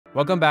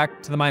Welcome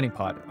back to the Mining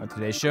Pod. On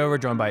today's show, we're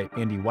joined by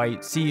Andy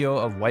White, CEO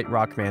of White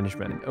Rock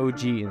Management, an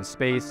OG in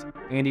space.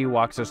 Andy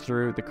walks us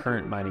through the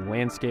current mining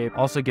landscape,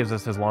 also gives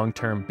us his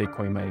long-term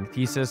Bitcoin mining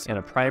thesis, and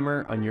a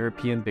primer on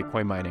European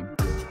Bitcoin mining.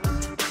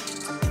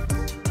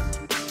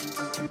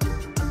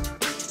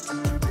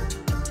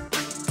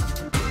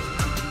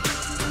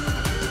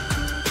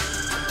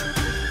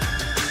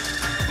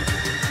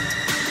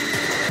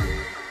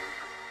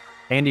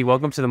 Andy,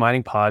 welcome to the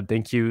Mining Pod.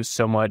 Thank you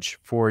so much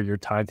for your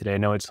time today. I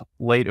know it's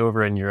late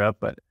over in Europe,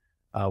 but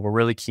we're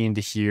really keen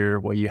to hear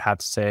what you have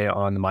to say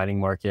on the mining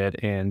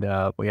market and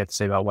what you have to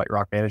say about White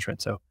Rock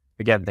Management. So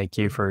again, thank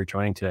you for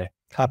joining today.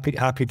 Happy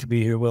to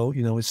be here, Will.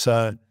 You know,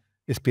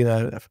 it's been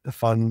a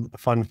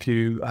fun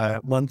few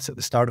months at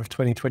the start of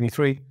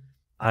 2023,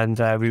 and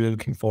really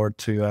looking forward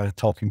to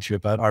talking to you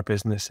about our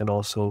business and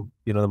also,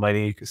 you know, the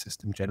mining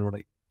ecosystem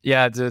generally.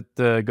 Yeah, to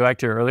go back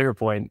to your earlier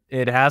point,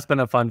 it has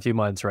been a fun few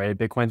months, right?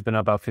 Bitcoin's been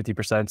up about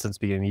 50% since the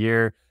beginning of the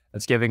year.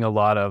 It's giving a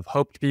lot of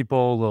hope to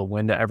people, a little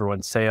wind to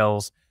everyone's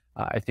sails.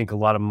 I think a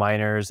lot of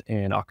miners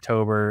in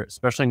October,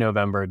 especially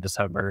November and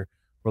December,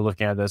 were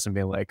looking at this and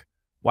being like,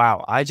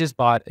 wow, I just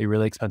bought a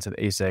really expensive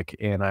ASIC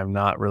and I'm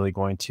not really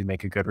going to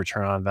make a good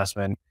return on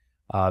investment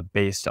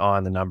based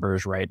on the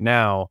numbers right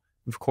now.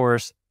 Of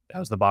course, that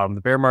was the bottom of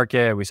the bear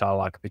market. We saw a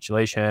lot of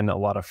capitulation. A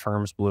lot of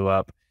firms blew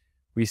up.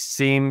 We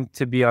seem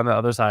to be on the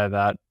other side of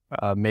that.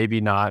 Maybe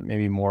not,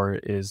 maybe more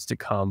is to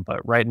come.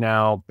 But right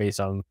now,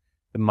 based on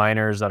the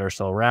miners that are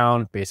still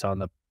around, based on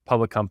the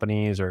public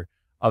companies or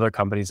other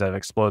companies that have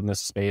exploded in this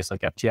space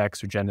like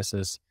FTX or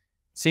Genesis,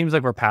 seems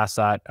like we're past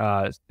that.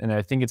 And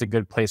I think it's a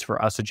good place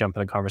for us to jump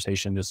in a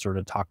conversation to sort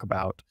of talk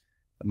about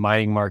the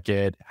mining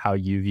market, how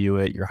you view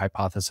it, your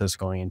hypothesis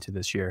going into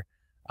this year.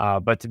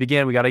 But to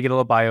begin, we got to get a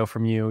little bio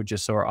from you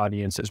just so our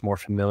audience is more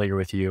familiar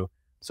with you.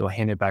 So I'll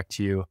hand it back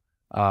to you.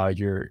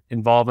 Your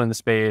involvement in the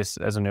space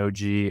as an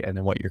OG and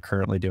then what you're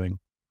currently doing.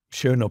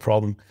 Sure, no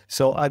problem.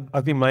 So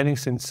I've been mining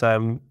since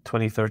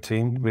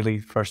 2013, really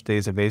first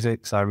days of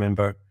ASICs. I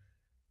remember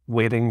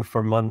waiting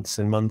for months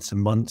and months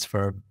and months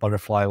for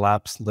Butterfly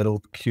Labs' little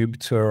cube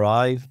to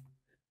arrive.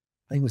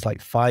 I think it was like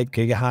 5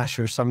 gigahash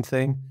or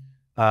something.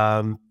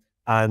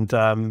 And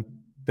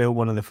built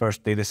one of the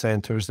first data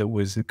centers that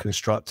was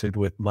constructed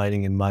with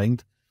mining in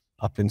mind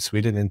up in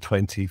Sweden in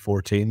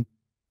 2014.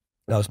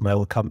 That was my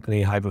old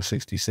company, Hydro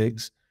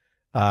 66,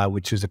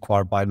 which was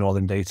acquired by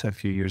Northern Data a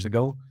few years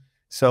ago.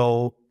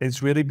 So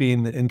it's really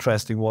been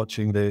interesting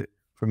watching the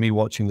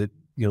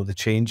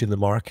change in the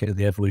market and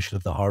the evolution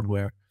of the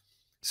hardware.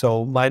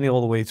 So mining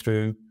all the way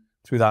through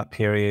that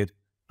period,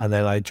 and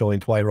then I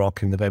joined White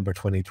Rock in November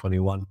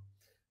 2021.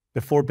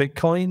 Before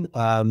Bitcoin,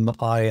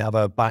 I have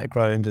a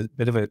background, a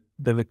bit of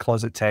a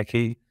closet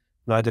techie.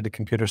 I did a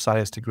computer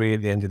science degree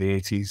at the end of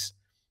the 80s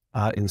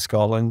in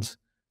Scotland.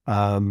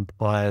 You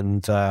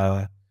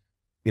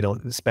know,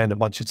 spend a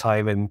bunch of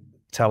time in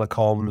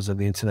telecoms and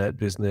the internet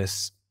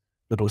business,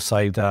 little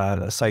side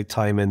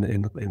time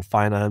in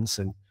finance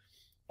and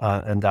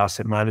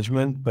asset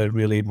management. But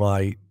really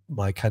my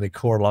kind of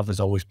core love has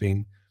always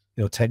been,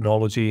 you know,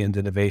 technology and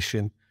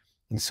innovation.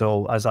 And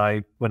so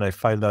when I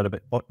found out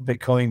about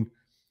Bitcoin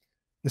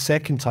the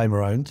second time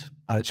around,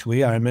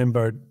 actually, I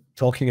remember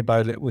talking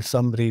about it with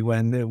somebody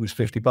when it was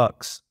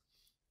 $50.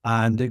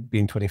 And it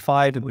being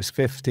 25, it was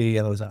 50,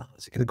 and I was like,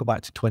 is it going to go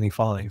back to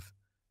 25?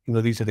 You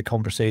know, these are the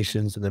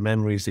conversations and the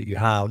memories that you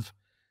have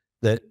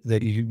that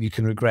you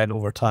can regret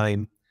over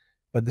time.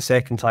 But the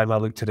second time I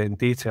looked at it in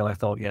detail, I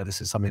thought, yeah,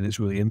 this is something that's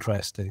really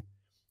interesting.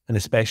 And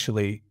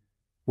especially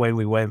when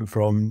we went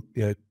from,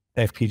 you know,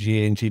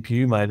 FPGA and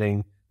GPU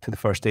mining to the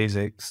first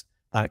ASICs,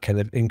 that kind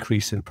of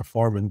increase in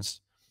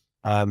performance,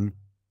 you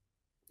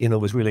know,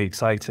 was really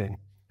exciting.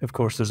 Of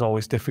course, there's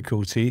always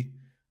difficulty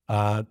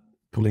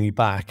pulling you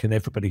back, and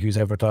everybody who's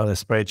ever done a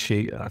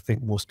spreadsheet, I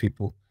think most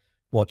people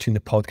watching the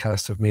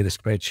podcast have made a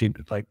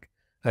spreadsheet like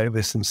out of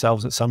this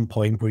themselves at some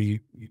point where you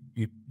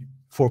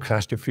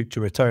forecast your future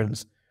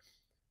returns.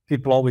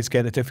 People always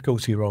get a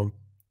difficulty wrong.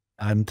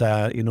 And,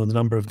 you know, the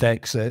number of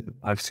decks that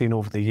I've seen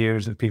over the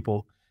years of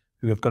people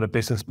who have got a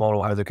business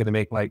model, how they're going to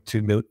make like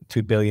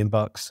 $2 billion.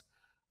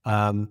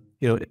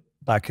 You know,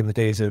 back in the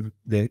days of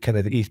the kind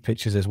of the ETH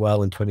pitches as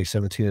well in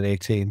 2017 and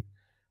 18,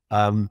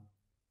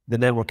 the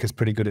network is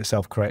pretty good at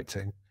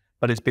self-correcting,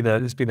 but it's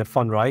been a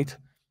fun ride,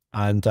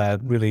 and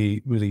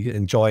really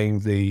enjoying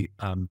the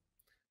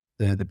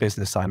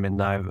business I'm in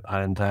now,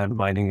 and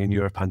mining in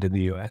Europe and in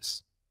the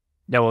US.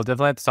 Yeah, we'll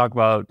definitely have to talk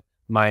about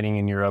mining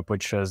in Europe,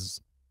 which has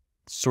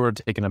sort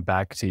of taken a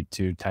backseat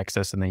to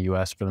Texas and the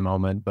US for the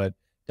moment, but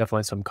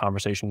definitely some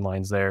conversation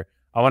lines there.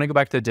 I want to go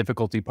back to the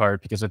difficulty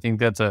part because I think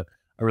that's a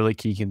really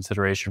key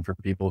consideration for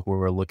people who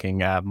are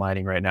looking at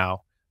mining right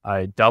now.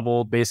 I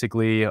doubled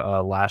basically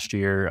last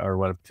year, or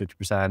went up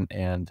 50%.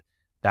 And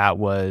that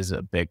was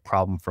a big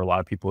problem for a lot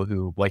of people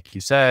who, like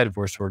you said,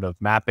 were sort of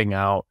mapping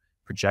out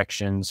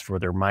projections for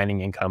their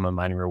mining income and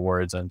mining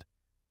rewards. And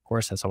of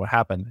course, that's not what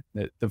happened.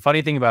 The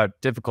funny thing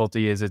about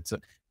difficulty is it's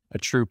a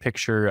true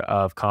picture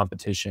of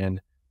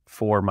competition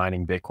for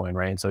mining Bitcoin,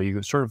 right? And so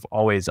you sort of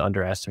always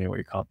underestimate what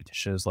your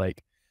competition is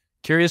like.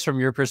 Curious from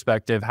your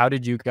perspective, how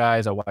did you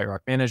guys at White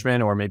Rock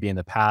Management, or maybe in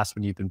the past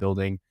when you've been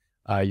building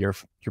your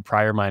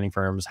prior mining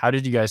firms, how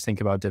did you guys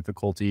think about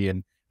difficulty,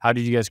 and how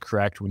did you guys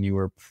correct when you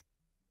were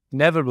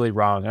inevitably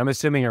wrong? I'm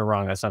assuming you're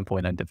wrong at some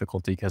point on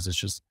difficulty because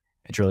it's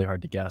really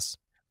hard to guess.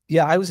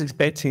 Yeah, I was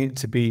expecting it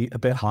to be a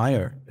bit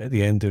higher at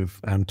the end of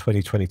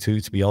 2022,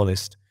 to be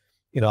honest.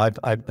 You know,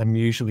 I'm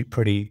usually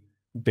pretty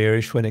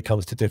bearish when it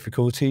comes to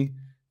difficulty.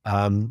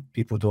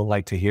 People don't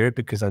like to hear it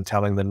because I'm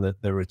telling them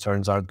that their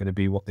returns aren't going to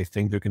be what they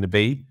think they're going to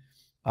be.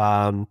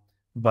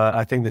 But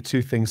I think the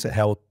two things that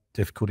held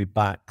difficulty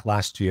back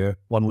last year,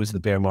 one was the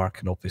bear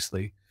market,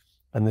 obviously,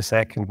 and the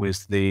second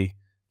was the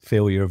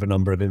failure of a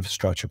number of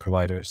infrastructure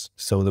providers.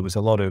 So there was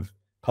a lot of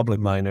public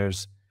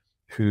miners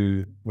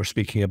who were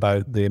speaking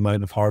about the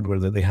amount of hardware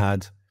that they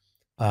had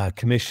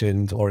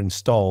commissioned or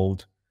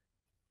installed,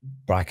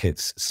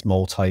 brackets,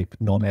 small type,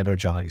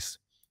 non-energized.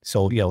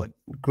 So, you know,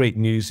 great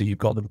news that you've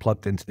got them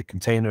plugged into the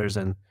containers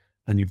and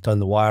you've done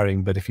the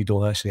wiring, but if you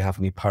don't actually have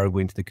any power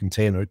going to the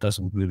container, it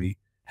doesn't really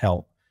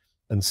help.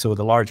 And so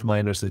the large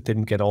miners that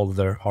didn't get all of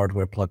their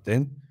hardware plugged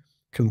in,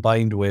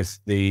 combined with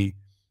the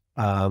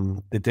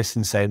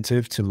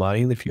disincentive to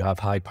mine if you have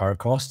high power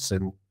costs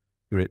and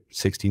you're at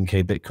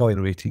 16K Bitcoin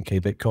or 18K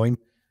Bitcoin,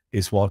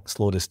 is what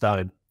slowed us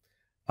down.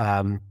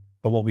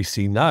 But what we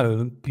see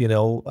now, you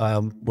know,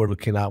 we're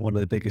looking at one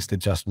of the biggest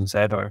adjustments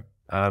ever.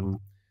 You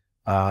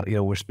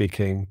know, we're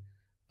speaking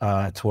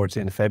towards the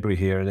end of February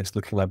here, and it's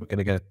looking like we're going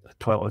to get a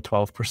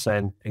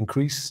 12%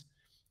 increase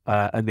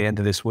at the end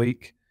of this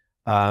week.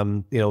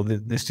 You know,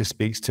 this just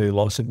speaks to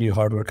lots of new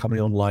hardware coming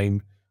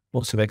online,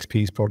 lots of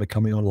XPs probably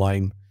coming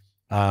online,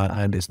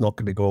 and it's not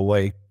going to go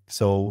away.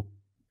 So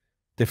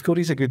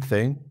difficulty is a good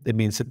thing. It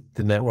means that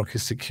the network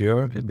is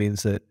secure. It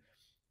means that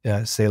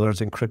Sailor's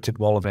encrypted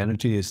wall of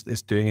energy is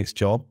doing its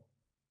job,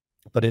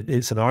 but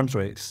it's an arms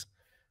race.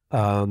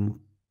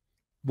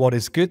 What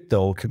is good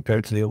though,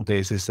 compared to the old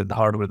days, is that the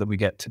hardware that we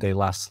get today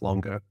lasts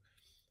longer.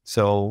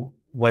 So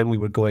when we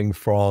were going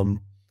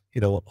from, you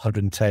know,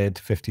 110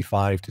 to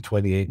 55 to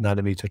 28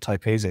 nanometer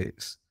type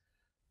ASICs,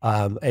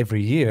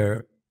 every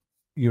year,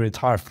 your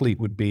entire fleet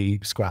would be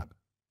scrap,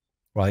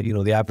 right? You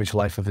know, the average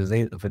life of an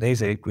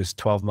ASIC was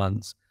 12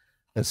 months.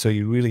 And so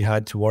you really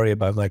had to worry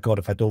about, my God,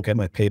 if I don't get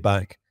my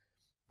payback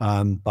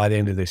by the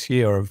end of this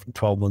year, or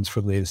 12 months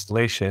from the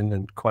installation,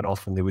 and quite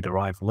often they would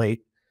arrive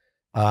late,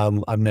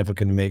 I'm never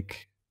going to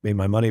make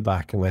my money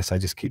back unless I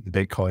just keep the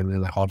Bitcoin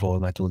in the hodl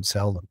and I don't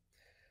sell them.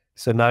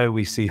 So now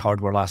we see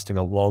hardware lasting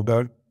a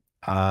longer.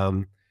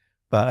 But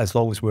as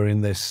long as we're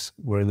in this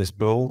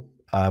bull,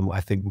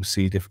 I think we'll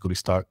see difficulty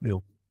start, you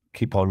know,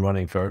 keep on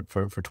running for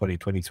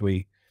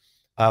 2023.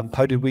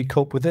 How did we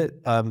cope with it?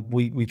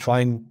 We try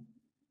and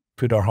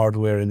put our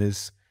hardware in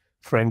as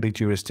friendly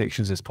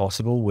jurisdictions as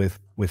possible with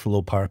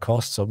low power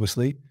costs,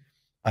 obviously.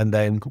 And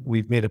then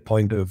we've made a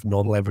point of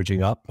not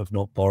leveraging up, of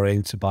not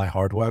borrowing to buy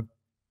hardware.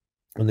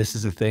 And this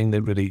is the thing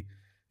that really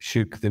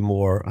shook the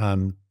more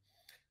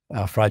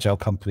fragile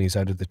companies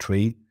out of the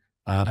tree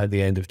at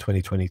the end of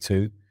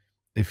 2022.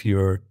 If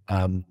your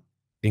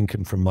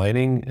income from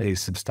mining is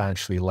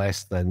substantially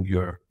less than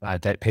your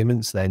debt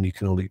payments, then you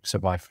can only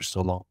survive for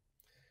so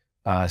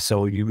long.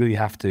 So you really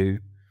have to,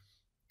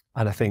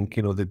 and I think,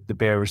 you know, the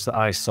bears that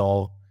I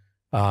saw,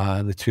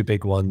 the two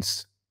big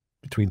ones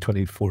between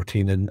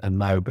 2014 and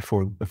now,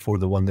 before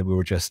the one that we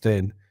were just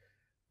in,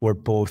 were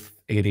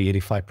both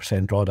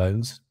 85%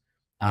 drawdowns.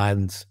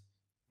 And,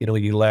 you know,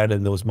 you learn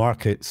in those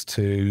markets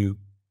to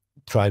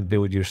try and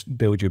build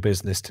your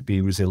business to be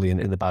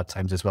resilient in the bad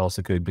times as well as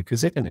the good,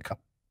 because they're going to come.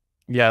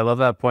 Yeah, I love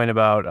that point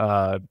about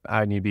how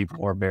you need to be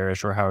more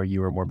bearish, or how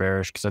you were more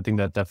bearish, because I think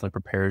that definitely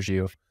prepares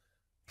you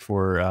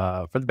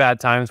for the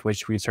bad times,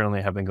 which we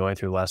certainly have been going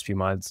through the last few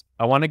months.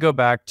 I want to go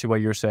back to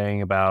what you're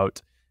saying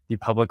about the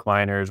public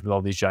miners with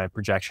all these giant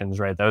projections,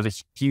 right? That was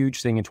a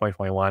huge thing in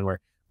 2021 where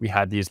we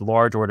had these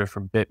large orders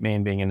from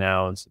Bitmain being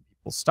announced.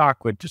 People's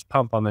stock would just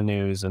pump on the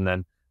news. And then,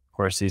 of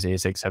course, these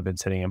ASICs have been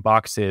sitting in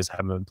boxes,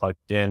 haven't been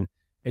plugged in.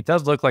 It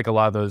does look like a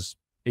lot of those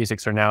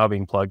ASICs are now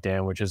being plugged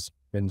in, which has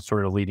been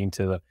sort of leading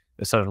to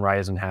the sudden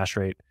rise in hash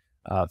rate.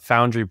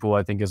 Foundry pool,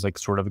 I think, is like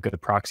sort of a good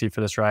proxy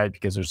for this ride,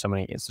 because there's so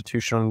many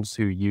institutions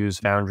who use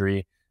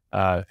Foundry,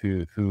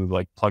 who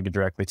like plug it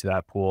directly to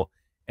that pool.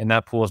 And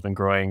that pool has been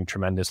growing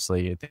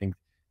tremendously. I think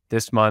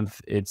this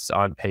month it's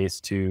on pace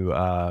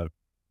to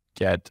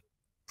get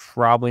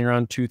probably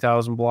around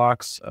 2,000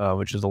 blocks,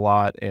 which is a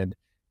lot. And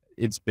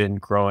it's been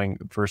growing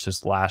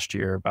versus last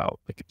year about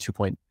like a 2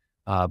 point,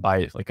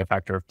 by like a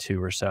factor of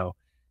 2 or so.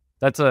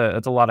 That's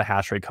a lot of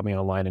hash rate coming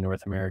online in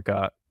North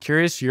America.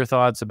 Curious your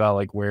thoughts about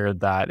like where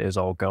that is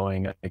all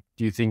going. Like,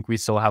 do you think we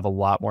still have a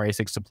lot more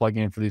ASICs to plug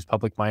in for these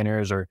public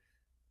miners, or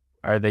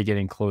are they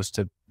getting close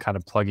to kind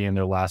of plugging in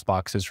their last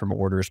boxes from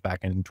orders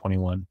back in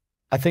 21?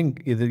 I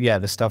think, yeah,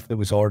 the stuff that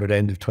was ordered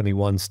end of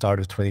 21, start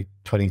of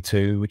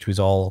 2022, which was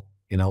all,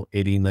 you know,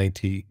 $80,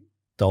 $90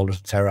 a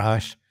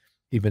terahash,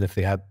 even if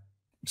they had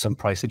some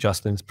price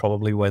adjustments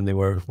probably when they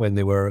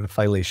were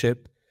finally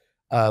shipped.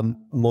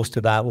 Most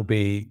of that will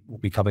be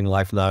coming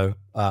live now.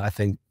 I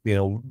think, you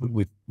know,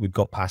 we've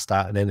got past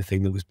that, and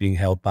anything that was being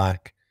held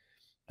back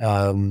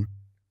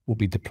will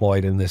be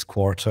deployed in this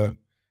quarter.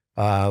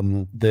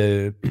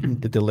 The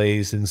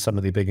delays in some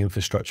of the big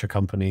infrastructure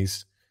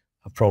companies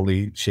have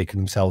probably shaken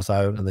themselves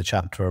out, and the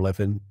Chapter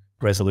 11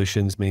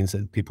 resolutions means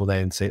that people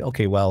then say,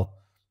 okay, well,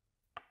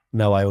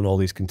 now I own all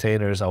these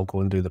containers, I'll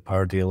go and do the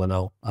power deal, and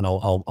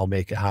I'll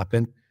make it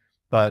happen.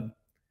 But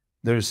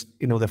there's,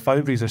 you know, the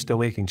foundries are still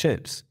making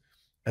chips.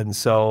 And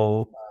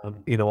so,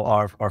 you know,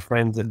 our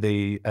friends at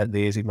the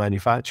ASIC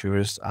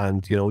manufacturers,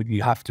 and, you know,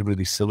 you have to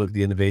really salute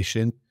the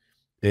innovation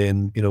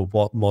in, you know,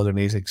 what modern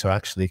ASICs are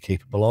actually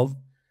capable of.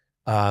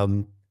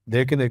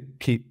 They're going to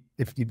keep,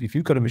 if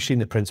you've got a machine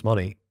that prints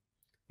money,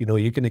 you know,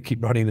 you're going to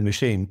keep running the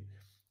machine.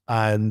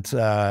 And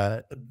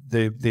they're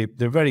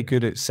very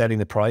good at setting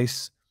the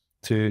price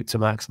to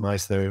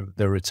maximize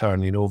their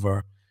return. You know,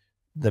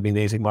 the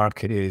ASIC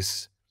market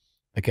is,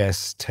 I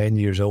guess, 10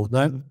 years old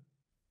now.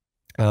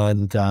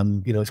 And,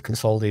 you know, it's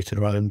consolidated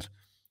around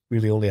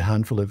really only a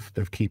handful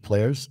of key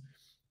players.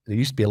 There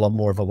used to be a lot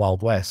more of a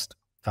Wild West.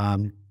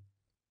 You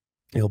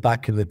know,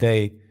 back in the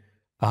day,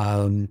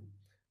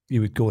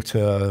 you would go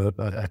to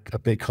a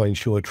Bitcoin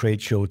show, a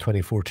trade show,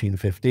 2014,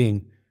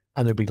 15,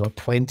 and there'd be like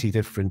 20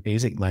 different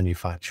ASIC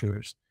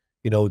manufacturers.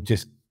 You know,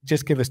 just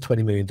give us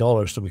 $20 million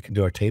so we can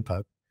do our tape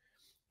out.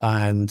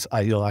 And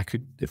I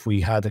could, if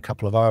we had a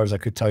couple of hours, I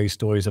could tell you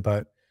stories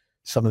about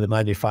some of the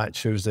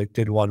manufacturers that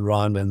did one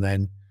run and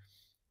then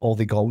all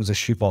they got was a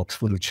shoebox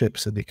full of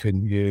chips that they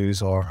couldn't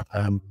use. Or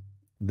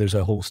there's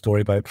a whole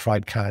story about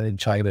Fried Cat in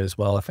China as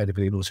well. If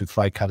anybody knows who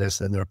Fried Cat is,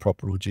 then they're a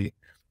proper OG.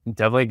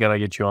 Definitely gotta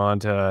get you on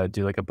to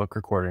do like a book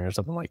recording or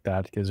something like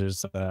that, because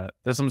there's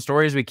some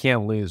stories we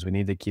can't lose. We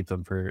need to keep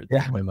them for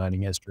Bitcoin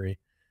mining history.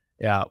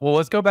 Yeah. Well,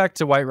 let's go back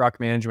to White Rock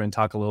Management and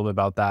talk a little bit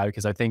about that,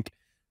 because I think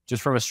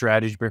just from a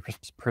strategy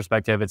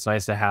perspective, it's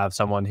nice to have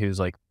someone who's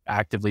like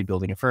actively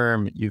building a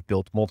firm. You've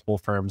built multiple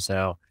firms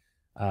now.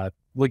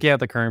 Looking at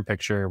the current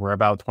picture, we're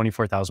about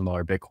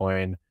 $24,000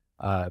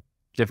 Bitcoin.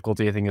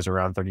 Difficulty, I think, is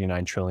around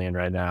 39 trillion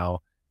right now.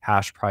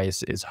 Hash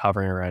price is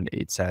hovering around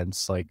 8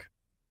 cents. Like,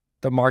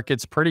 the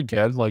market's pretty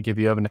good. Like, if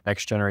you have a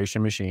next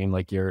generation machine,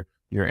 like you're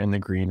in the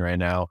green right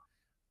now.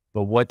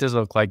 But what does it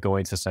look like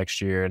going to next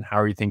year? And how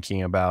are you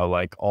thinking about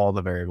like all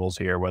the variables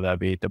here, whether that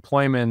be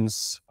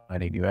deployments,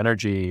 finding new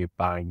energy,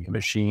 buying new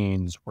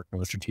machines, working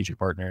with strategic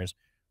partners,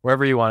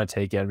 wherever you want to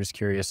take it? I'm just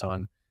curious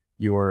on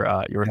your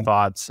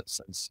thoughts,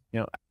 since, you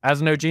know, as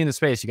an OG in the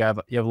space, you have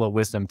a little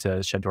wisdom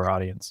to shed to our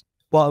audience.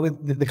 Well,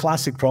 the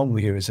classic problem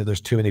here is that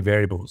there's too many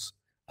variables.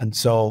 And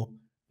so,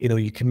 you know,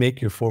 you can make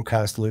your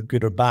forecast look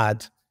good or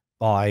bad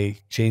by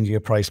changing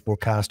your price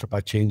forecast, or by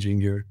changing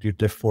your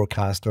diff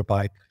forecast, or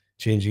by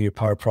changing your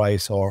power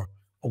price, or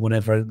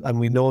whatever.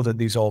 And we know that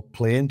these all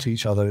play into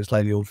each other. It's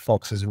like the old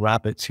foxes and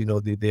rabbits, you know,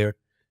 they're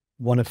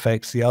one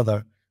affects the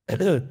other.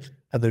 And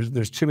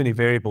there's too many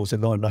variables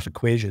and not enough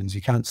equations.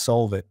 You can't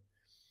solve it.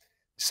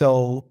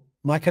 So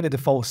my kind of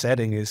default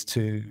setting is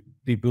to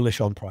be bullish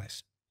on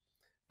price.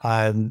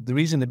 And the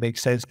reason it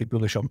makes sense to be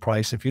bullish on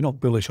price, if you're not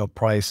bullish on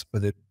price for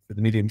the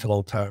medium to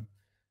long term,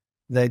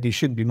 then you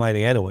shouldn't be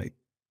mining anyway.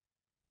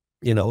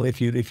 You know, if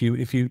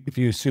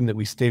you assume that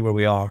we stay where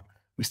we are,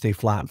 we stay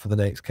flat for the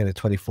next kind of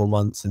 24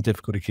 months and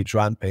difficulty keeps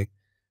ramping,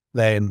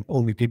 then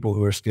only people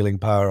who are stealing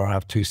power or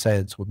have 2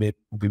 cents will be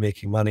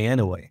making money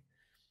anyway.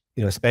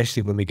 You know,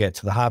 especially when we get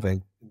to the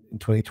halving in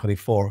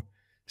 2024.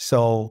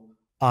 So,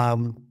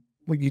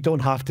 well, you don't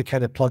have to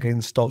kind of plug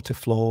in stock to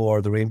flow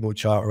or the rainbow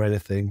chart or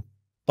anything,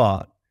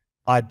 but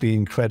I'd be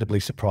incredibly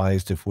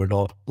surprised if we're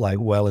not like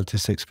well into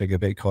 6-figure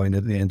Bitcoin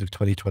at the end of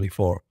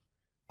 2024.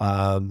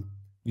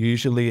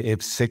 Usually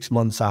it's 6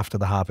 months after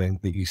the halving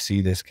that you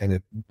see this kind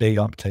of big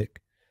uptick.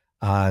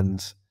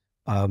 And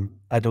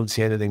I don't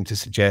see anything to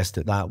suggest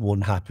that that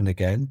won't happen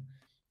again.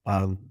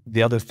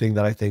 The other thing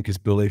that I think is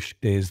bullish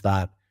is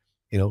that,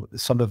 you know,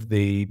 some of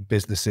the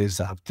businesses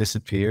that have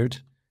disappeared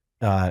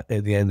at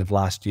the end of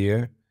last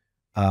year,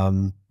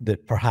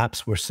 that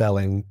perhaps were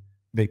selling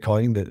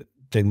Bitcoin that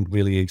didn't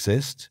really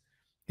exist,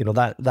 you know,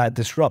 that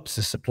disrupts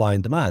the supply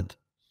and demand.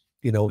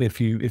 You know, if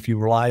you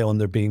rely on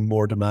there being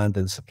more demand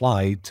than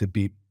supply to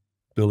be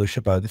bullish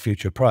about the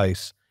future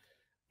price,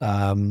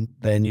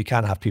 then you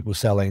can't have people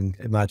selling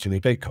imaginary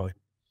Bitcoin.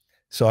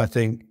 So I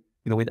think,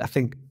 you know, I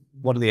think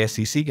one of the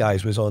SEC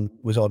guys was on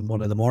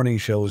one of the morning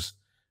shows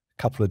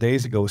a couple of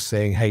days ago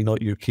saying, hey,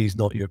 not your keys,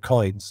 not your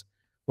coins.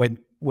 When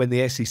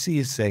the SEC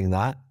is saying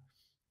that,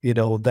 you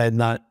know, then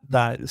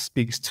that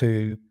speaks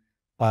to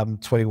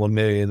 21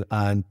 million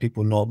and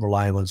people not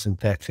relying on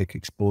synthetic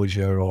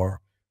exposure, or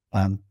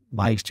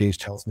my exchange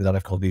tells me that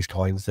I've called these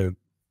coins. They're,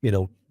 you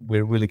know,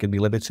 we're really going to be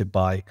limited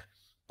by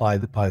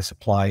the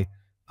supply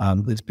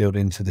that's built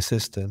into the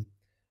system.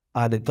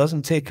 And it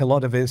doesn't take a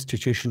lot of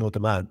institutional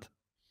demand,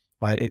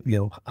 right? You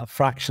know, a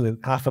fraction of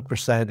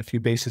 0.5%, a few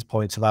basis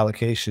points of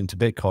allocation to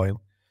Bitcoin,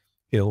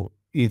 you know,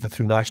 either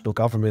through national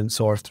governments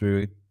or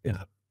through, you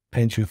know,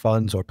 pension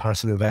funds or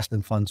passive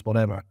investment funds,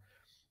 whatever.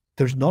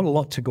 There's not a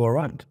lot to go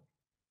around.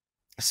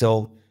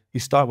 So you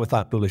start with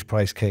that bullish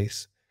price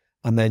case,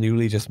 and then you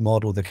really just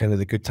model the kind of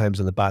the good times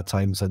and the bad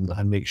times, and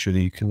make sure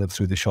that you can live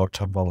through the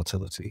short-term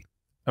volatility.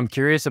 I'm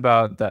curious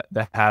about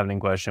the halving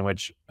question,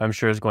 which I'm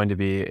sure is going to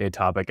be a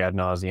topic ad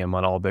nauseum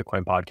on all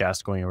Bitcoin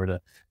podcasts going over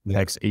to the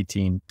next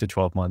 18 to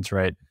 12 months,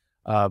 right?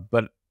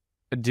 But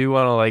I do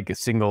want to like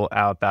single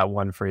out that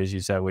one phrase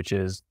you said, which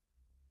is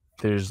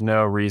there's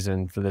no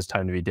reason for this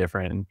time to be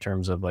different in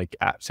terms of like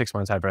 6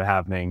 months after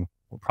halving,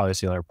 we'll probably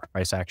see another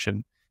price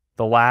action.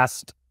 The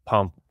last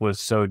pump was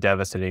so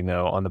devastating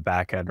though on the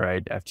back end,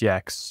 right?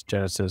 FTX,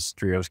 Genesis,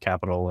 Trios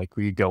Capital, like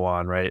we could go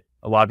on, right?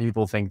 A lot of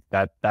people think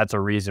that that's a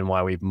reason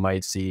why we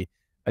might see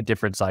a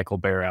different cycle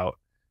bear out.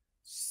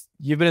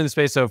 You've been in the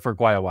space though for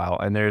quite a while,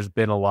 and there's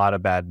been a lot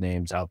of bad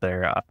names out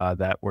there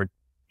that were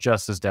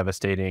just as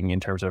devastating in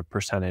terms of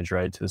percentage,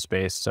 right, to the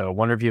space. So I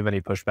wonder if you have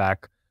any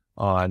pushback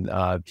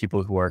on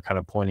people who are kind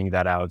of pointing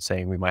that out,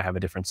 saying we might have a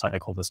different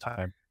cycle this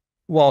time.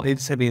 Well,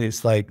 I mean,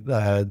 it's like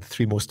the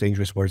three most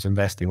dangerous words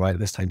investing, right?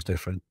 This time's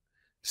different.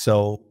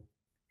 So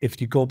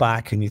if you go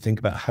back and you think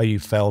about how you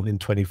felt in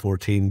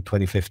 2014,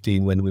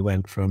 2015, when we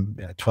went from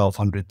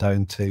 1,200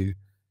 down to,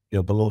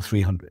 below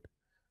 300,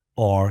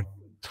 or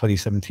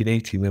 2017,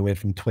 18, we went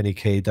from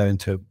 20K down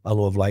to a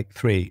low of like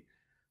 3.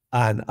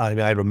 And I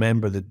mean, I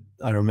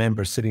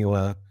remember sitting on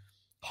a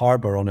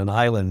harbor on an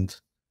island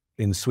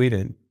in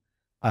Sweden.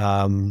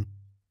 I'm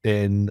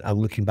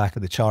looking back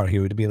at the chart here,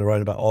 it would have been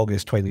around about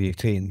August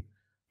 2018.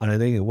 And I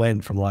think it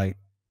went from like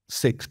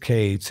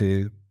 6K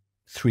to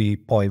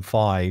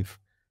 3.5,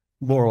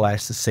 more or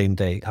less the same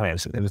day. I mean,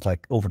 it was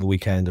like over the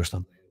weekend or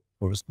something,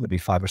 or it was maybe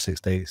 5 or 6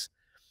 days.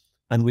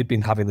 And we'd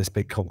been having this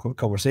big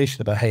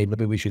conversation about, hey,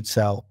 maybe we should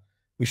sell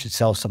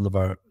some of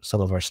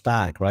our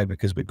stack, right?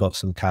 Because we've got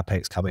some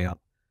CapEx coming up.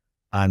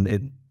 And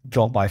it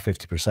dropped by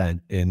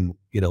 50% in,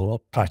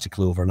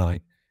 practically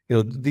overnight.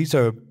 These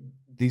are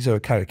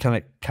kind of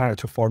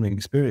character forming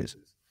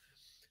experiences.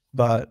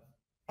 But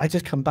I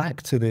just come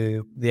back to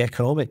the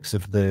economics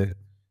of the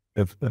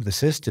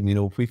system.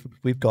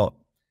 We've got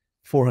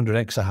 400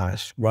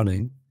 exahash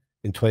running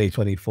in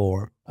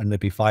 2024, and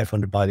maybe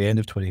 500 by the end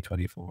of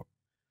 2024,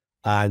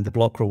 and the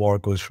block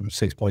reward goes from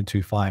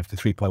 6.25 to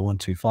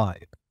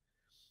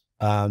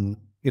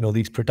 3.125.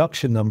 These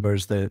production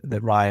numbers that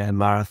Raya and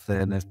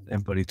Marathon and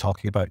everybody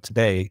talking about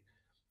today,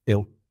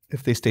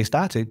 if they stay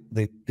static,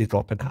 they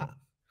drop in half,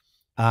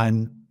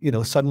 and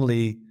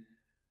suddenly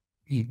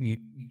you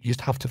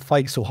just have to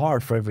fight so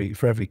hard for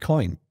every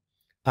coin.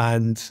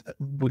 And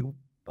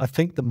I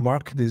think the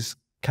market is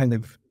kind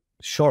of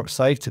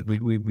short-sighted.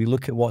 We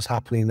look at what's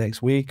happening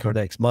next week or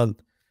next month,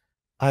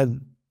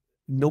 and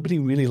nobody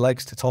really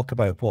likes to talk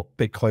about what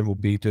Bitcoin will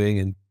be doing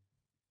in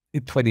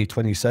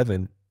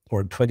 2027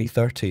 or in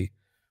 2030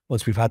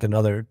 once we've had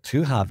another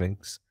 2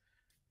 halvings,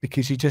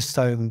 because you just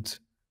sound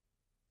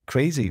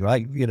crazy,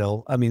 right?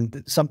 I mean,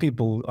 some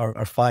people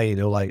are fine.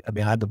 Like, I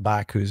mean, I had them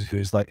back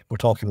who's like, we're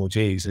talking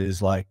OJs,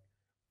 is like,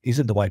 he's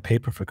in the white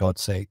paper, for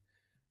God's sake.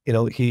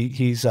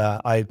 He's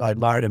I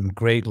admired him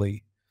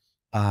greatly,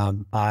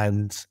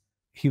 and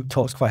he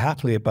talks quite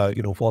happily about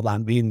what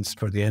that means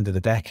for the end of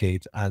the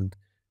decade, and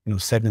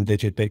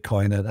 7-digit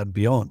Bitcoin and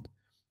beyond.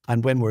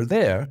 And when we're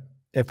there,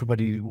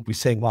 everybody will be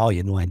saying, "Wow,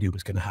 I knew it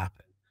was going to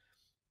happen."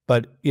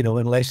 But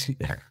unless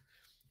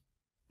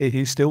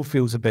it still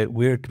feels a bit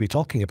weird to be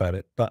talking about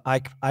it. But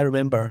I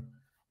remember,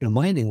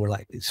 mining,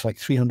 it's like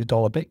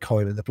 $300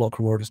 Bitcoin, and the block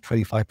reward is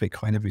 25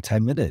 Bitcoin every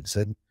 10 minutes,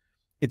 and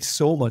it's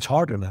so much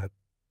harder now.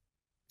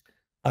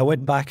 I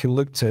went back and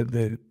looked at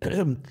the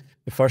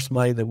first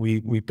mine that we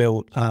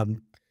built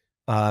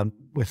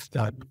with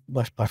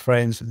my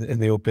friends in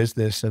the old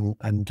business, and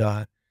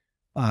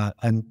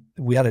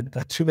we had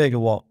a 2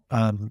 megawatt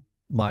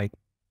mine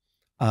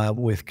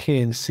with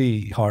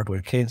KNC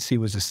hardware. KNC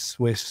was a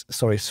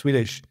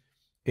Swedish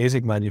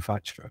ASIC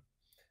manufacturer,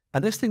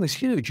 and this thing was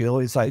huge.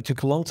 It's like, it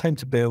took a long time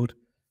to build,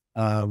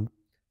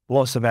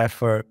 lots of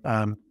effort.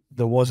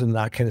 There wasn't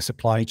that kind of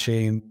supply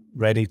chain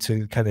ready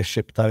to kind of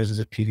ship thousands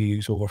of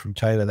PDUs over from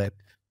China. That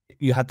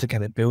you had to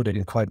kind of build it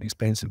in quite an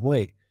expensive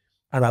way.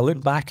 And I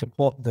looked back at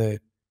what the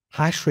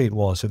hash rate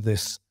was of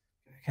this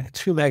kind of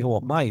 2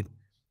 megawatt mine,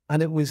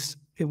 and it was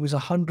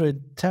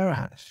 100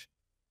 terahash,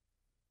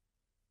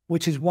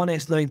 which is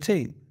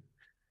 1s19.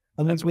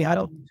 And then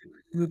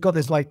we've got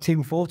this like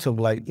team photo,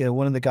 like,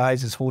 one of the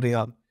guys is holding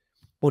up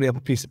a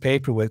piece of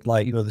paper with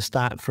the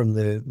stat from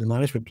the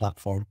management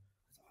platform,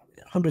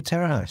 100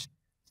 terahash,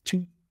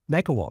 2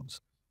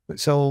 megawatts.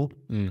 So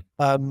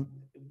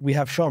we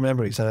have short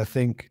memories, and I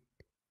think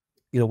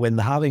when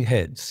the halving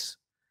hits,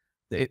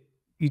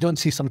 you don't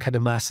see some kind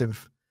of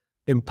massive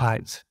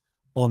impact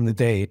on the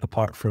day,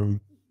 apart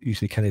from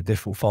usually kind of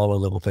diff will fall a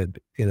little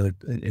bit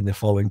in the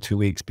following 2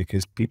 weeks,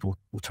 because people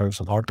will turn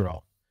some hardware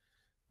off,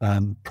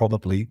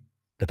 probably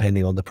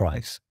depending on the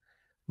price.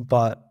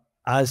 But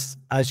as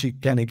you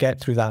kind of get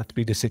through that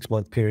 3 to 6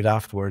 month period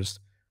afterwards,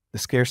 the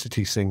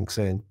scarcity sinks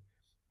in.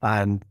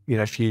 And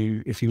if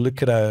you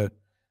look at a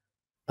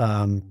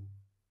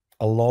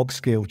log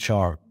scale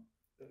chart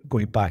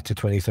going back to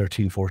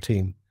 2013,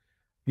 14,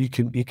 you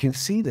can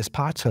see this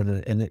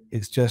pattern, and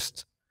it's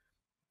just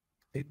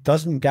It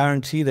doesn't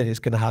guarantee that it's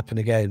going to happen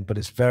again, but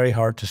it's very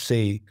hard to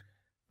see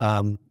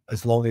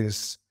as long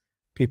as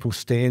people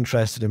stay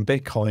interested in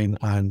Bitcoin.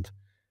 And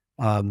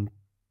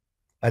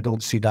I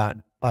don't see that.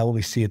 I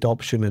only see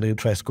adoption and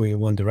interest going in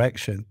one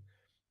direction.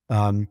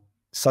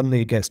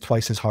 Suddenly it gets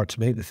twice as hard to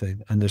make the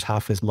thing, and there's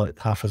half as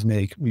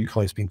many new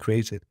coins being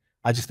created.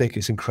 I just think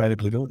it's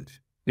incredibly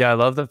bullish. Yeah, I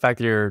love the fact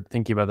that you're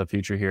thinking about the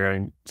future here.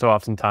 And so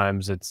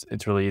oftentimes it's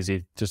really easy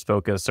to just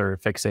focus or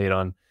fixate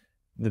on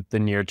the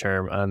near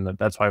term. And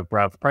that's why we're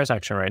out for price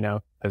action right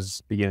now,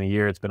 because beginning of the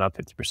year, it's been up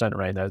 50%,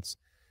 right? That's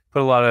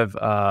put a lot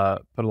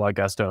of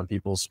gusto in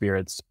people's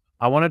spirits.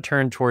 I want to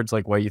turn towards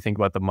like what you think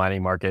about the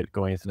mining market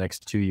going into the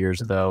next 2 years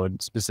though,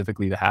 and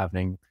specifically the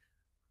halving.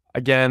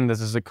 Again, this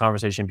is a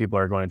conversation people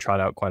are going to trot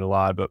out quite a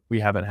lot, but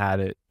we haven't had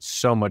it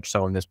so much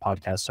so in this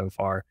podcast so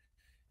far.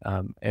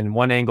 And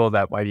one angle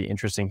that might be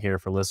interesting here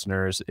for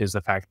listeners is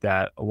the fact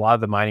that a lot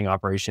of the mining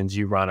operations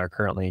you run are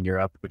currently in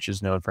Europe, which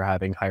is known for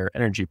having higher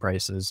energy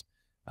prices,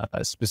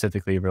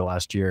 specifically over the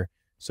last year.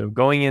 So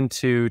going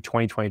into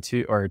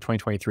 2022 or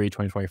 2023,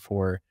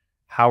 2024,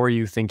 how are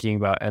you thinking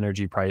about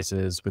energy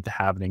prices with the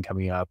halving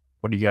coming up?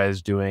 What are you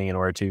guys doing in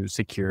order to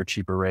secure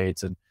cheaper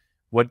rates? And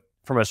what,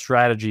 from a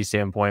strategy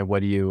standpoint, what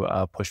do you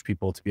push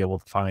people to be able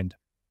to find?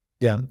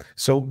 Yeah.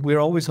 So we're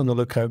always on the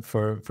lookout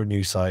for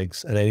new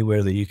sites, and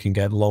anywhere that you can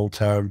get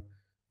long-term,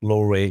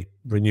 low-rate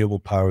renewable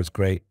power is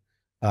great.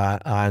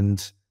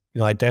 And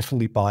I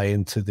definitely buy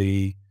into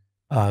the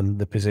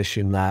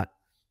position that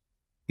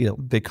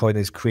Bitcoin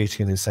is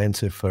creating an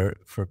incentive for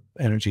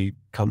energy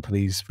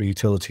companies, for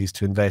utilities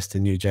to invest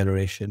in new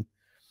generation.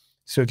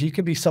 So if you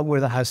can be somewhere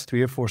that has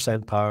 3 or 4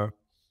 cent power,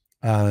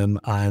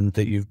 and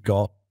that you've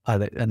got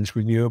and it's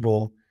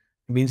renewable,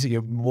 it means that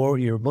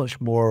you're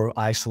much more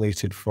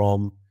isolated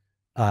from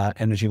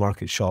energy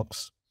market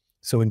shocks.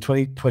 So in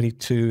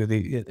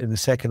 2022, in the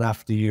second half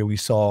of the year, we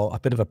saw a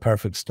bit of a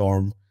perfect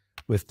storm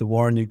with the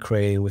war in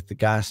Ukraine, with the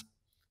gas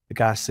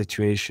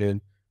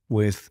situation,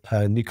 with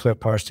nuclear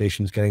power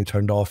stations getting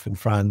turned off in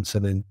France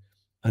and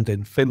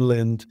in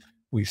Finland.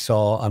 We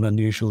saw an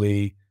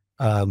unusually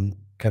kind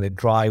of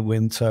dry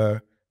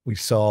winter. We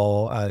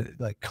saw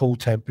like cold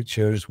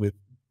temperatures with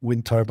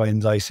wind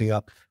turbines icing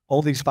up.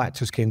 All these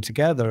factors came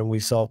together, and we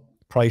saw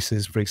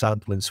prices, for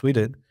example, in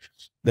Sweden,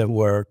 that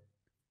were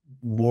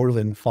more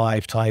than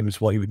 5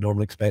 times what you would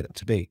normally expect them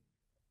to be.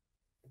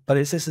 But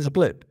this is a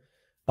blip.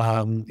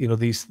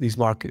 These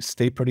markets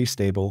stay pretty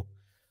stable,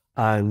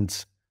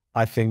 and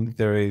I think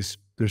there's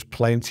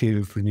plenty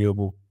of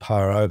renewable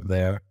power out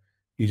there.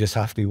 You just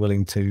have to be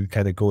willing to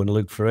kind of go and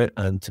look for it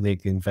and to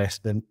make the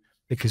investment,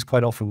 because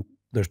quite often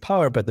there's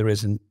power, but there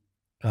isn't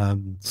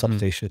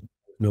substation,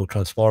 no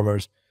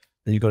transformers.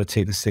 Then you've got to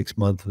take the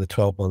 6-month or the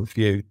 12-month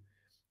view.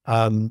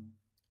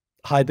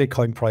 High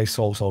Bitcoin price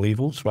solves all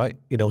evils, right?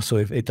 So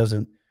if it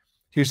doesn't,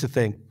 here's the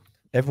thing.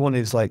 Everyone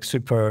is like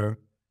super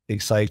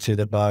excited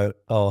about,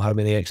 how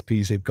many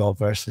XPs they've got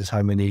versus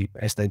how many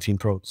S19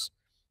 Pros.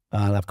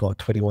 And I've got a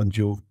 21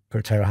 joule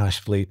per terahash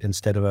fleet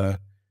instead of a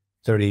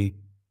 30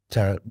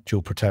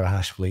 joule per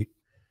terahash fleet.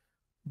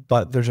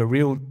 But there's a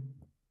real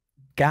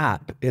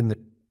gap in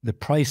the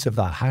price of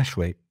that hash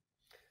rate.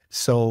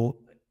 So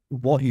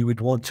what you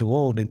would want to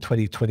own in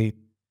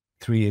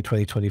 2023 and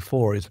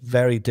 2024 is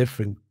very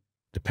different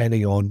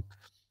depending on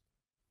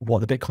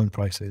what the Bitcoin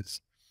price is.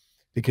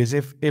 Because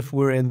if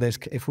we're in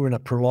a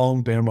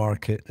prolonged bear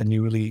market and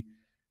you're really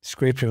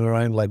scraping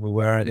around like we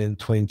were in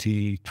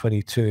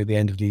 2022 at the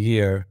end of the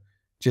year,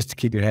 just to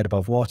keep your head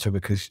above water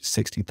because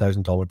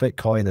 $60,000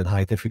 Bitcoin and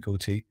high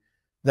difficulty,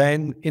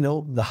 then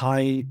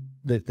the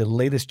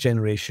latest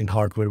generation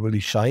hardware really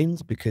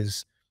shines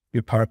because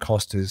your power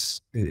cost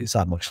is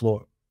that much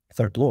lower, a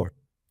third lower.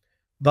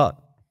 But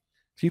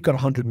if you've got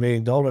 $100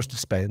 million to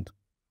spend,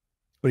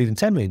 or even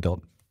 $10 million,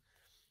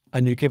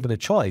 and you're given a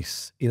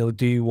choice,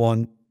 do you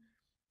want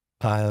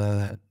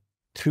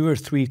 2 or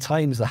 3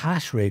 times the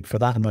hash rate for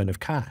that amount of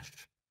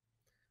cash,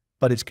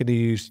 but it's going to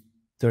use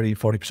 30,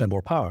 40%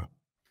 more power,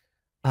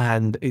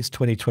 and it's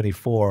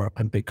 2024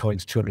 and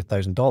Bitcoin's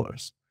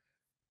 $200,000?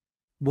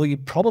 Well, you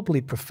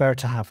probably prefer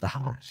to have the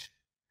hash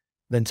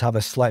than to have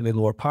a slightly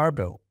lower power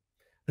bill.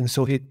 And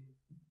so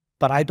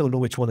but I don't know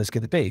which one it's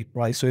going to be,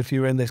 right? So if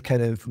you're in this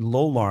kind of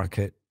low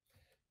market,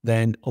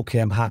 then okay,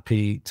 I'm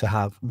happy to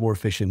have more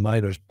efficient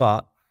miners,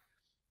 but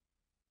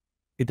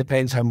it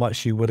depends how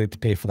much you're willing to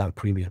pay for that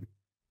premium.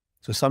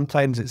 So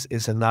sometimes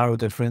it's a narrow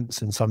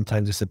difference, and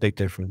sometimes it's a big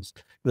difference.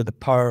 The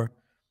power,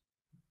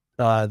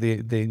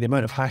 the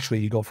amount of hash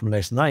rate you got from an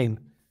S9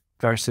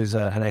 versus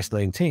an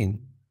S19,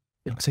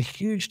 it's a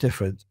huge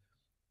difference.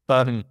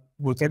 But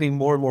we're getting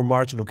more and more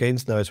marginal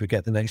gains now as we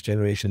get the next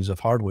generations of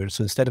hardware.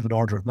 So instead of an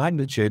order of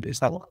magnitude, it's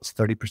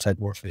 30%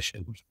 more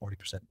efficient, or 40% more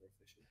efficient.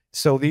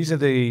 So these are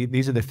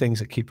the things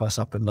that keep us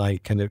up at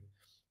night, kind of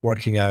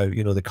working out,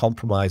 the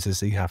compromises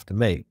that you have to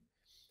make.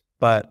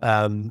 But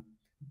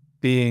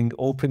being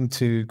open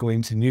to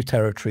going to new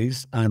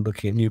territories and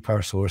looking at new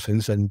power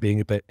sources and being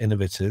a bit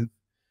innovative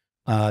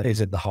is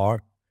at the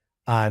heart,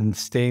 and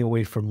staying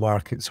away from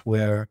markets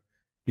where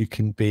you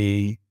can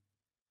be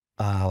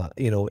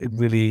it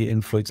really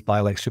influenced by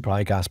like super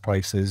high gas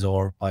prices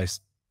or by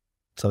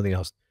something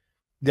else.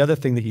 The other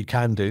thing that you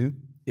can do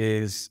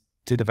is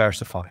to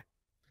diversify,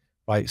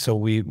 right? So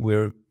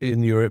we're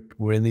in Europe,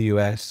 we're in the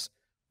US,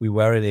 we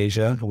were in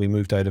Asia, and we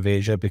moved out of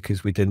Asia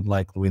because we didn't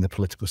like the way the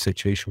political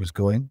situation was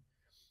going.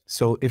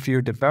 So if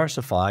you're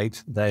diversified,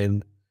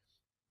 then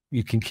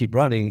you can keep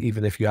running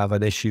even if you have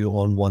an issue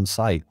on one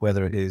site,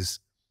 whether it is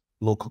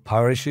local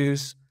power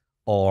issues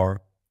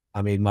or,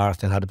 I mean,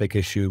 Marathon had a big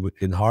issue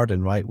in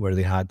Hardin, right? Where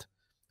they had,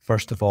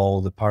 first of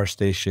all, the power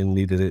station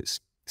needed its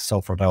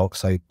sulfur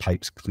dioxide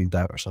pipes cleaned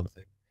out or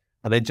something.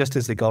 And then just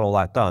as they got all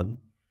that done,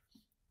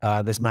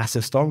 this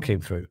massive storm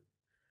came through.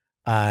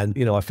 And,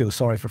 I feel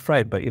sorry for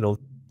Fred, but,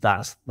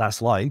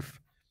 that's life.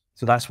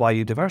 So that's why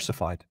you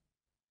diversified.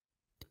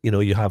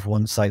 You have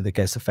one site that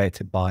gets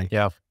affected by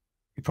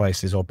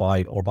prices or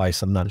by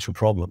some natural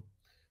problem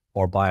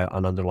or by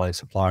an underlying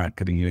supplier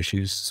giving you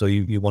issues. So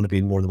you want to be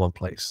in more than one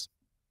place.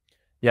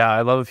 Yeah,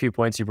 I love a few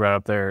points you brought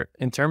up there.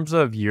 In terms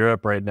of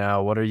Europe right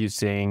now, what are you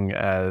seeing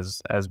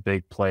as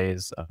big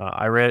plays?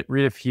 I read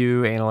a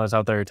few analysts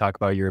out there who talk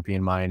about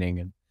European mining,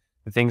 and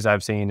the things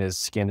I've seen is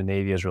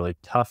Scandinavia is really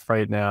tough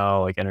right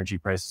now. Like energy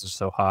prices are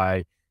so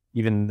high.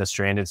 Even the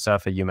stranded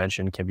stuff that you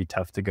mentioned can be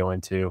tough to go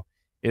into.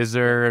 Is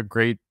there a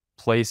great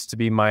place to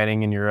be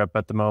mining in Europe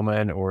at the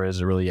moment, or is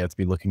it really you have to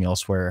be looking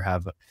elsewhere or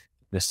have an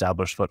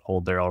established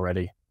foothold there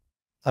already?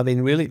 I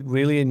mean,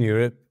 really in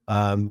Europe,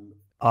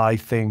 I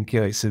think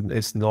it's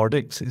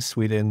Nordics, it's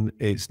Sweden,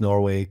 it's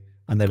Norway,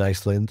 and then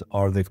Iceland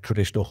are the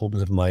traditional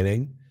homes of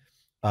mining.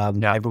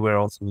 Everywhere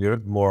else in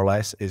Europe, more or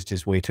less, is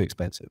just way too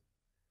expensive.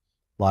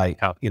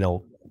 Like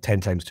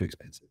 10 times too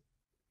expensive.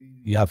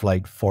 You have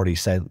like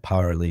 40-cent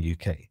power in the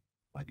UK.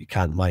 Like you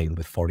can't mine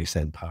with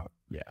 40-cent power.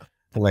 Yeah.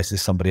 Unless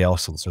it's somebody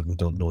else and sort of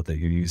don't know that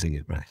you're using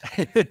it, right?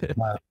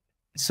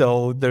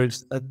 So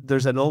there's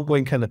an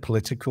ongoing kind of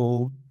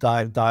political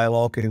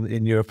dialogue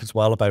in Europe as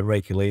well about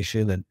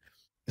regulation, and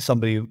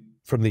somebody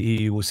from the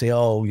EU will say,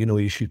 "Oh,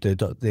 you should."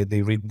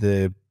 They read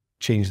the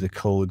change the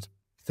code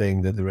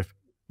thing that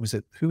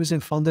who was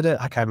it funded it?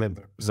 I can't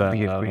remember. Was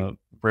that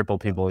Ripple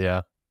people?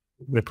 Yeah,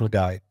 Ripple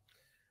guy.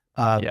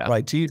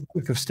 Right. To use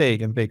proof of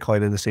stake and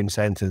Bitcoin in the same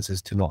sentence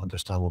is to not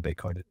understand what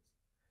Bitcoin is.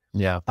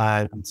 Yeah,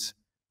 and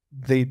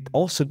they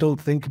also don't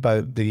think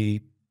about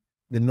the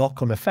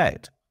knock-on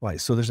effect, right?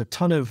 So there's a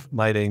ton of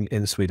mining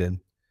in Sweden,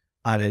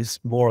 and it's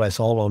more or less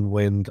all on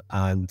wind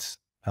and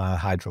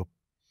hydro.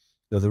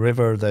 The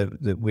river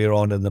that we're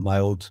on and that my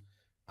old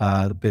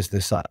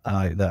business that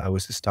I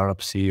was the startup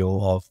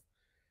CEO of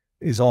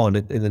is on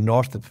in the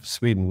north of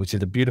Sweden, which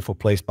is a beautiful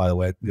place, by the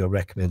way. I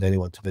recommend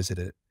anyone to visit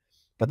it.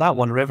 But that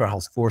one river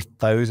has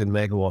 4,000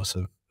 megawatts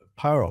of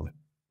power on it,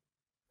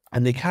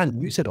 and they can't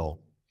use it all.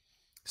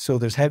 So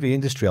there's heavy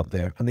industry up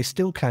there, and they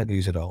still can't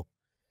use it all.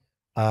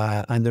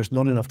 And there's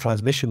not enough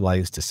transmission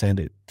lines to send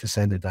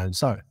it down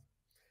south.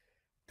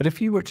 But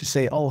if you were to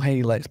say, "Oh,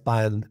 hey, let's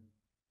ban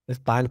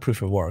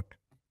proof of work,"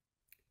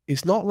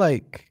 it's not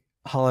like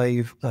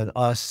Hive and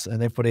us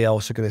and everybody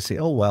else are going to say,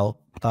 "Oh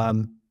well,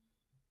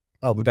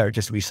 we better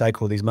just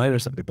recycle these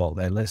miners that we bought.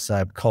 Then let's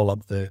call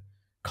up the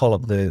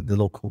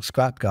local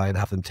scrap guy and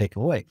have them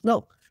taken away."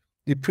 No,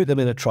 you put them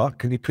in a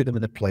truck and you put them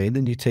in a plane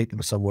and you take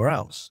them somewhere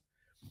else.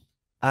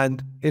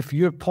 And if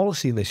your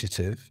policy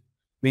initiative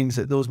means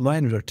that those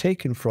miners are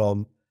taken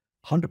from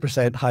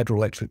 100%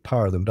 hydroelectric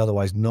power that would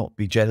otherwise not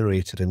be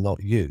generated and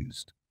not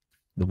used,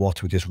 the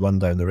water would just run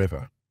down the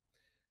river,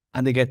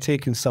 and they get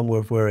taken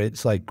somewhere where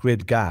it's like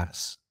grid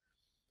gas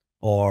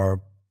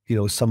or,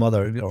 some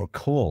other, or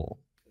coal.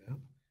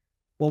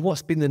 Well,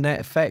 what's been the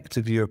net effect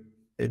of your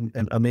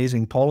an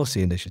amazing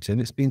policy initiative?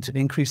 It's been to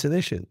increase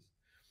emissions.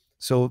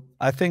 So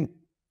I think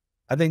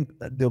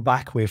they'll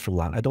back away from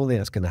that. I don't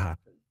think that's going to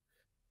happen.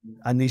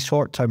 And these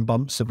short-term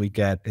bumps that we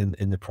get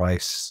in the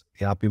price,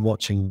 I've been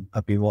watching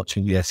the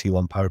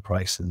SE1 power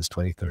price since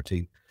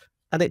 2013,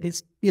 and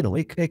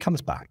it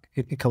comes back.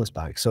 It comes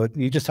back. So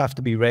you just have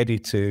to be ready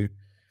to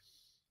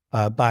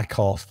back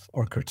off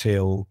or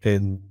curtail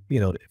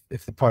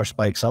if the power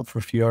spikes up for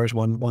a few hours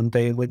one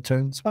day in winter,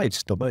 it's fine,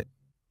 just don't buy it.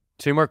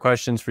 Two more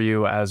questions for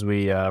you as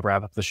we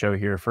wrap up the show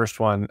here.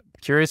 First one,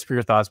 curious for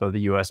your thoughts about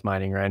the U.S.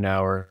 mining right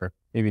now, or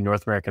maybe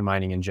North American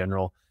mining in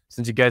general.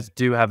 Since you guys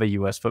do have a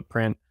U.S.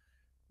 footprint,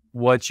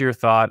 what's your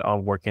thought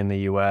on working in the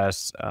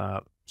U.S.?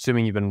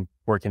 Assuming you've been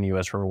working in the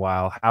U.S. for a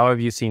while, how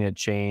have you seen it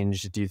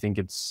change? Do you think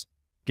it's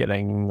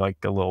getting like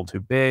a little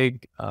too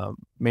big?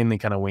 Mainly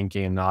kind of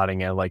winking and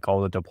nodding at like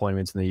all the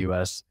deployments in the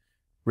U.S.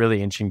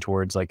 really inching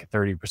towards like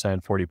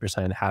 30%,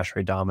 40% hash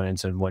rate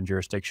dominance in one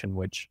jurisdiction,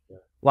 which a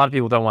lot of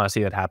people don't want to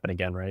see that happen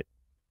again, right?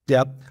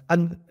 Yeah.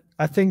 And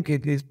I think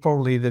it is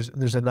probably,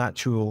 there's a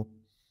natural,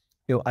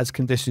 as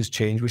conditions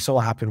change, we saw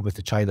what happened with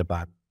the China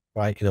ban,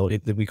 right?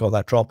 We got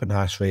that drop in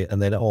hash rate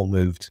and then it all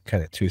moved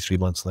kind of 2-3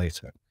 months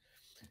later.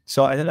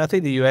 So I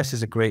think the US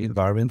is a great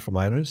environment for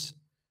miners.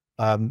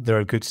 There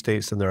are good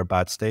states and there are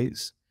bad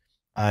states.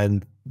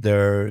 And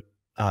there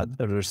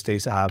are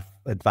states that have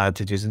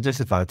advantages and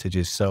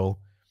disadvantages. So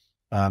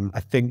I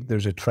think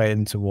there's a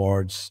trend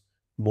towards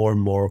more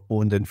and more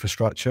owned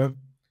infrastructure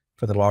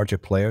for the larger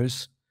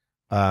players.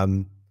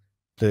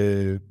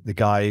 The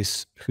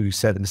guys who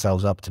set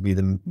themselves up to be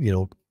the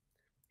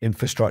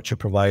infrastructure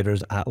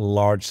providers at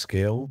large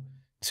scale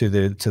to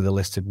the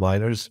listed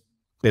miners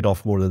bit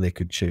off more than they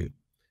could chew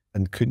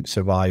and couldn't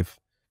survive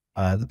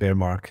the bear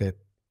market.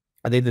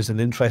 I think there's an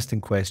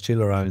interesting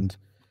question around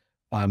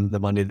the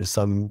money that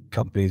some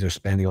companies are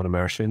spending on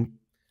immersion.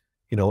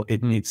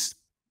 It's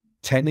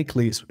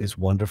technically it's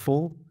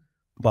wonderful,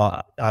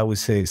 but I would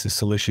say it's a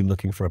solution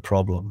looking for a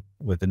problem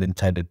with an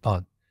intended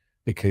pun,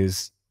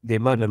 because the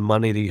amount of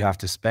money that you have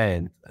to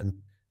spend and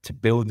to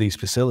build these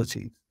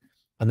facilities,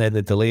 and then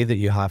the delay that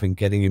you have in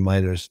getting your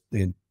miners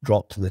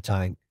dropped in the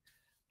tank,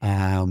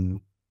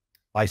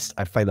 I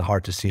find it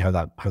hard to see how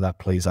that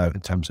plays out in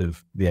terms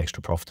of the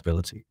extra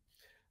profitability,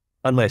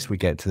 unless we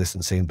get to this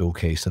insane bull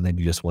case, and then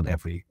you just want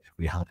every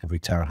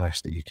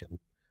terahash that you can,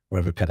 or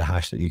every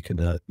petahash that you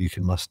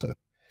can muster.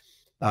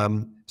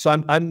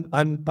 So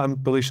I'm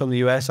bullish on the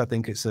US. I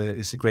think it's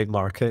a great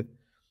market.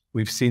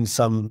 We've seen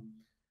some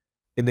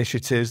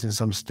initiatives in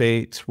some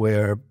states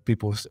where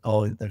people,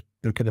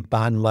 they're going to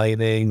ban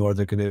mining or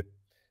they're going to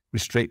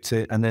restrict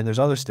it, and then there's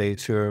other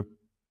states who are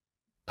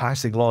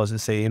passing laws that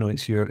say,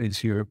 it's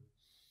your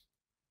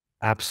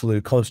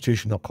absolute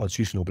not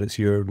constitutional, but it's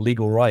your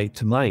legal right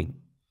to mine.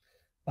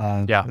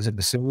 Was it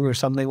Missouri or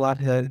something like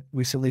that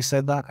recently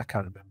said that? I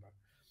can't remember.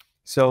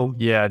 So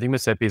yeah, I think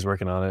Mississippi's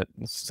working on it.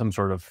 Some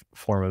sort of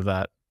form of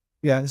that.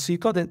 Yeah, so you've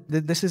got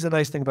this is a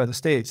nice thing about the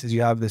states, is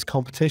you have this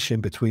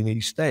competition between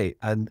each state,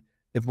 and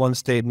if one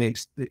state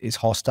is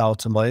hostile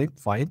to mining,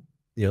 fine.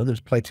 There's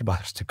plenty of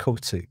others to go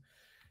to.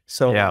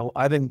 So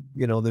I think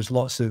there's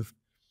lots of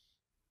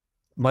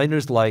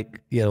miners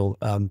like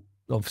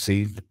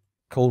obviously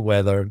cold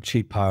weather,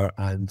 cheap power,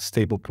 and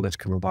stable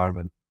political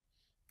environment,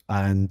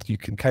 and you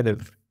can kind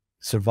of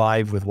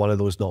survive with one of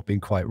those not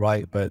being quite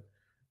right, but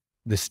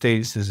the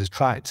States is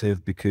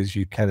attractive because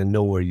you kind of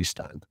know where you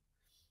stand,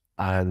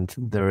 and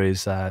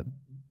there's a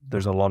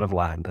lot of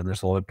land, and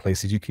there's a lot of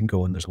places you can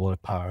go, and there's a lot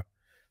of power.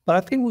 But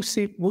I think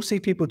we'll see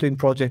people doing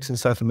projects in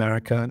South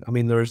America. I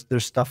mean, there's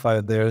stuff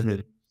out there.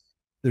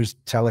 There's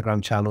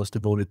Telegram channels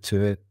devoted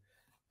to it,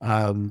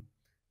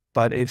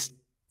 but it's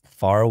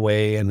far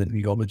away, and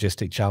you got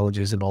logistic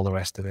challenges and all the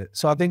rest of it.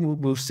 So I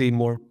think we'll see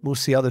more. We'll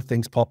see other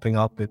things popping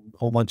up in a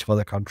whole bunch of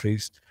other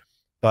countries,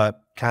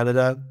 but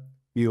Canada,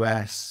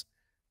 US,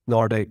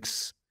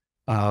 Nordics,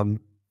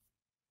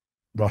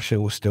 Russia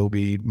will still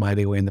be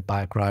mining away in the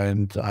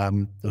background.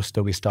 There'll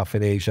still be stuff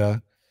in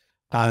Asia,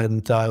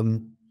 and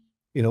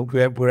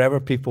wherever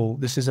people,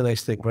 this is a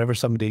nice thing, wherever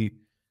somebody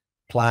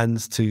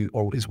plans to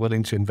or is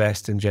willing to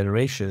invest in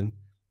generation,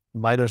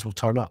 miners will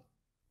turn up.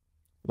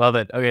 Love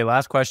it. Okay,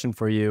 last question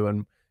for you,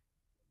 and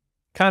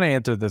kind of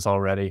answered this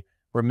already.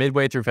 We're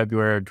midway through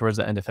February, towards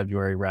the end of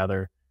February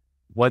rather.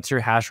 What's your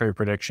hash rate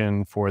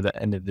prediction for the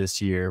end of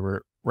this year?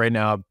 We're right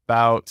now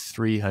about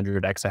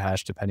 300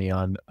 exahash, depending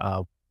on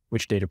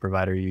which data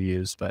provider you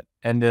use. But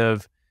end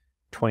of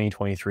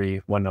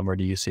 2023, what number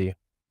do you see?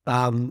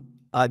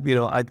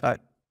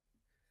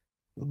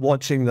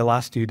 Watching the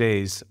last few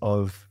days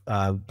of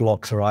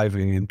blocks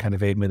arriving in kind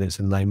of 8 minutes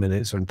and 9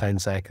 minutes or in 10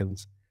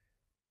 seconds,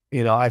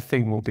 I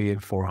think we'll be in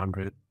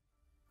 400.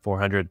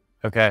 400.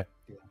 Okay.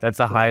 That's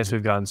the highest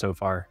we've gotten so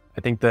far.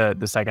 I think the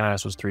second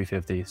highest was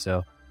 350.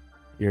 So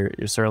you're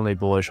certainly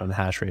bullish on the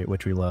hash rate,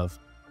 which we love.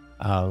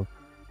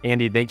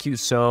 Andy, thank you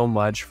so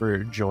much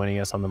for joining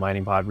us on the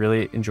Mining Pod.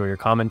 Really enjoy your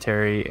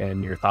commentary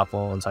and your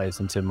thoughtful insights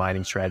into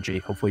mining strategy.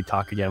 Hopefully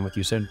talk again with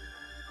you soon.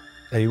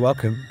 You're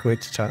welcome.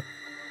 Great to chat.